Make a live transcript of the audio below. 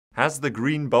Has the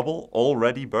green bubble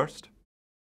already burst?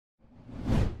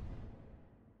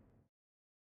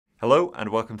 Hello and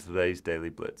welcome to today's Daily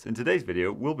Blitz. In today's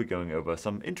video, we'll be going over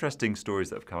some interesting stories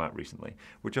that have come out recently,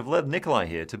 which have led Nikolai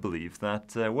here to believe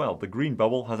that, well, the green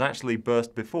bubble has actually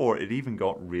burst before it even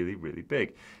got really, really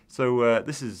big. So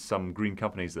this is some green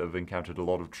companies that have encountered a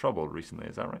lot of trouble recently,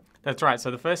 is that right? That's right. So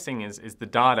the first thing is the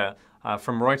data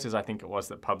from Reuters, I think it was,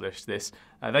 that published this.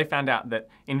 They found out that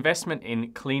investment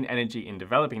in clean energy in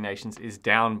developing nations is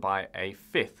down by a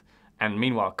fifth. And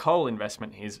meanwhile, coal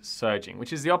investment is surging,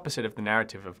 which is the opposite of the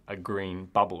narrative of a green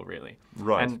bubble, really.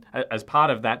 Right. And as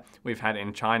part of that, we've had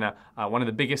in China, one of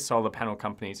the biggest solar panel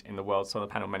companies in the world, solar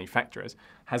panel manufacturers,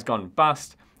 has gone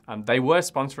bust. They were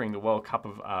sponsoring the World Cup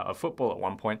of football at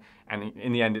one point, and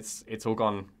in the end, it's all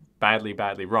gone badly,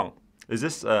 badly wrong. Is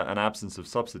this an absence of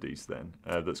subsidies then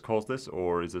that's caused this,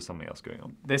 or is there something else going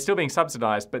on? They're still being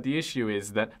subsidized, but the issue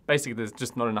is that basically there's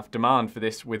just not enough demand for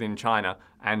this within China,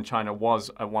 and China was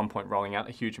at one point rolling out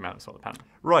a huge amount of solar panels.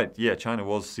 Right, yeah, China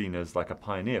was seen as like a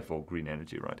pioneer for green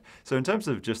energy, right? So in terms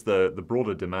of just the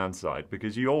broader demand side,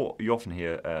 because you often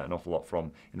hear an awful lot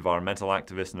from environmental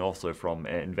activists and also from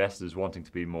investors wanting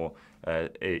to be more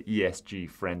ESG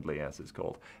friendly, as it's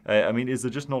called. I mean, is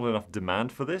there just not enough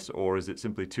demand for this, or is it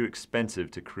simply too expensive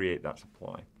to create that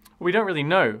supply? We don't really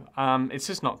know. It's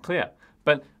just not clear.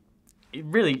 But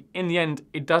really, in the end,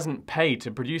 it doesn't pay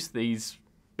to produce these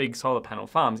big solar panel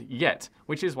farms yet,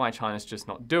 which is why China's just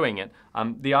not doing it.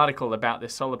 The article about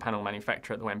this solar panel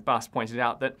manufacturer that went bust pointed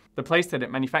out that the place that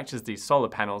it manufactures these solar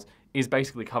panels is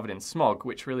basically covered in smog,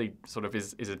 which really sort of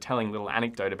is a telling little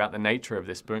anecdote about the nature of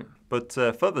this boom. But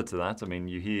further to that, I mean,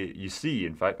 you see,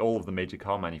 in fact, all of the major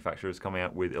car manufacturers coming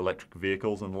out with electric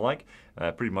vehicles and the like.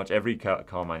 Pretty much every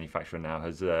car manufacturer now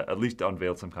has at least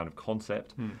unveiled some kind of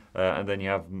concept. And then you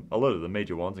have a lot of the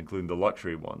major ones, including the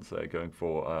luxury ones, going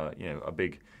for a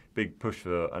big push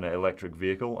for an electric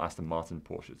vehicle, Aston Martin,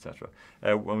 Porsche, etc.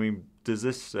 I mean, do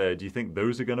you think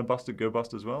those are going to go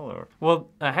bust as well? Or? Well,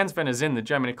 Hans-Werner, the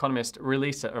German economist,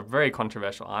 released a very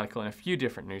controversial article in a few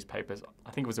different newspapers,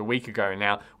 I think it was a week ago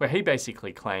now, where he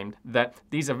basically claimed that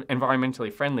these are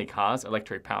environmentally friendly cars,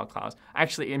 electric power cars,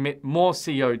 actually emit more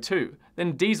CO2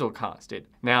 than diesel cars did.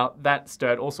 Now, that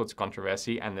stirred all sorts of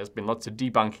controversy, and there's been lots of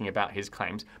debunking about his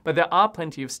claims, but there are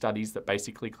plenty of studies that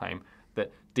basically claim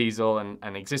that diesel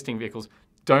and existing vehicles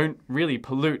don't really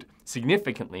pollute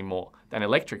significantly more than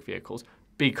electric vehicles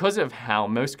because of how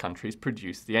most countries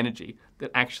produce the energy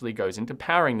that actually goes into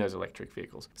powering those electric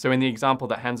vehicles. So in the example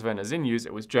that Hans-Werner used,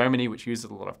 it was Germany, which uses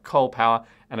a lot of coal power,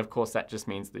 and of course that just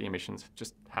means the emissions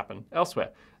just happen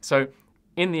elsewhere. So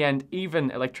in the end,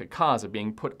 even electric cars are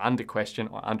being put under question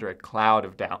or under a cloud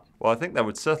of doubt. Well, I think that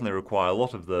would certainly require a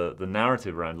lot of the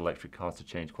narrative around electric cars to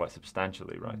change quite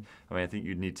substantially, right? I mean, I think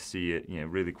you'd need to see it,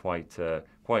 really quite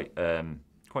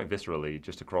viscerally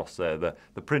just across the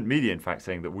print media, in fact,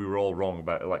 saying that we were all wrong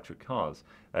about electric cars.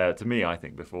 To me, I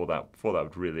think before that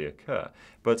would really occur.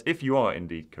 But if you are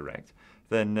indeed correct,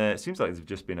 then it seems like there's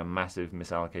just been a massive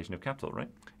misallocation of capital, right?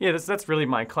 Yeah, that's really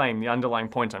my claim. The underlying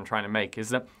point I'm trying to make is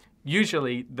that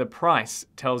usually the price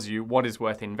tells you what is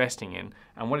worth investing in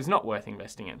and what is not worth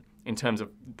investing in terms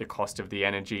of the cost of the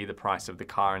energy, the price of the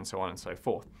car, and so on and so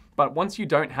forth. But once you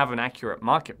don't have an accurate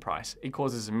market price, it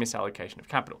causes a misallocation of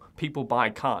capital. People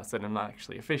buy cars that are not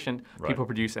actually efficient. Right. People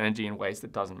produce energy in ways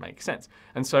that doesn't make sense.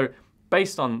 And so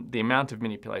based on the amount of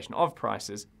manipulation of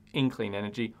prices in clean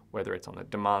energy, whether it's on the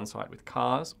demand side with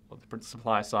cars or the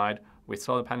supply side with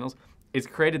solar panels, it's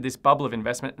created this bubble of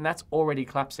investment, and that's already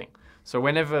collapsing. So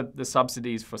whenever the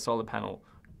subsidies for solar panel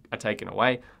are taken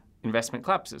away, investment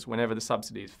collapses. Whenever the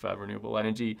subsidies for renewable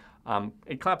energy,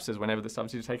 it collapses. Whenever the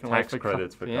subsidies are taken away for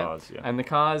credits for cars, yeah. And the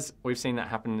cars, we've seen that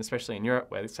happen, especially in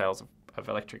Europe, where the sales of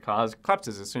electric cars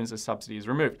collapses as soon as the subsidy is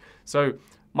removed. So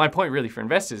my point really for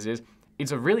investors is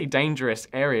it's a really dangerous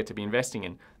area to be investing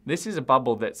in. This is a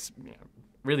bubble that's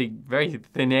really very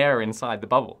thin air inside the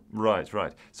bubble. Right.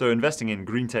 So investing in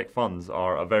green tech funds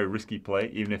are a very risky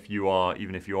play, even if you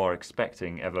are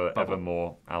expecting ever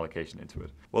more allocation into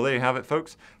it. Well, there you have it,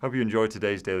 folks. Hope you enjoyed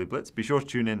today's Daily Blitz. Be sure to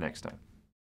tune in next time.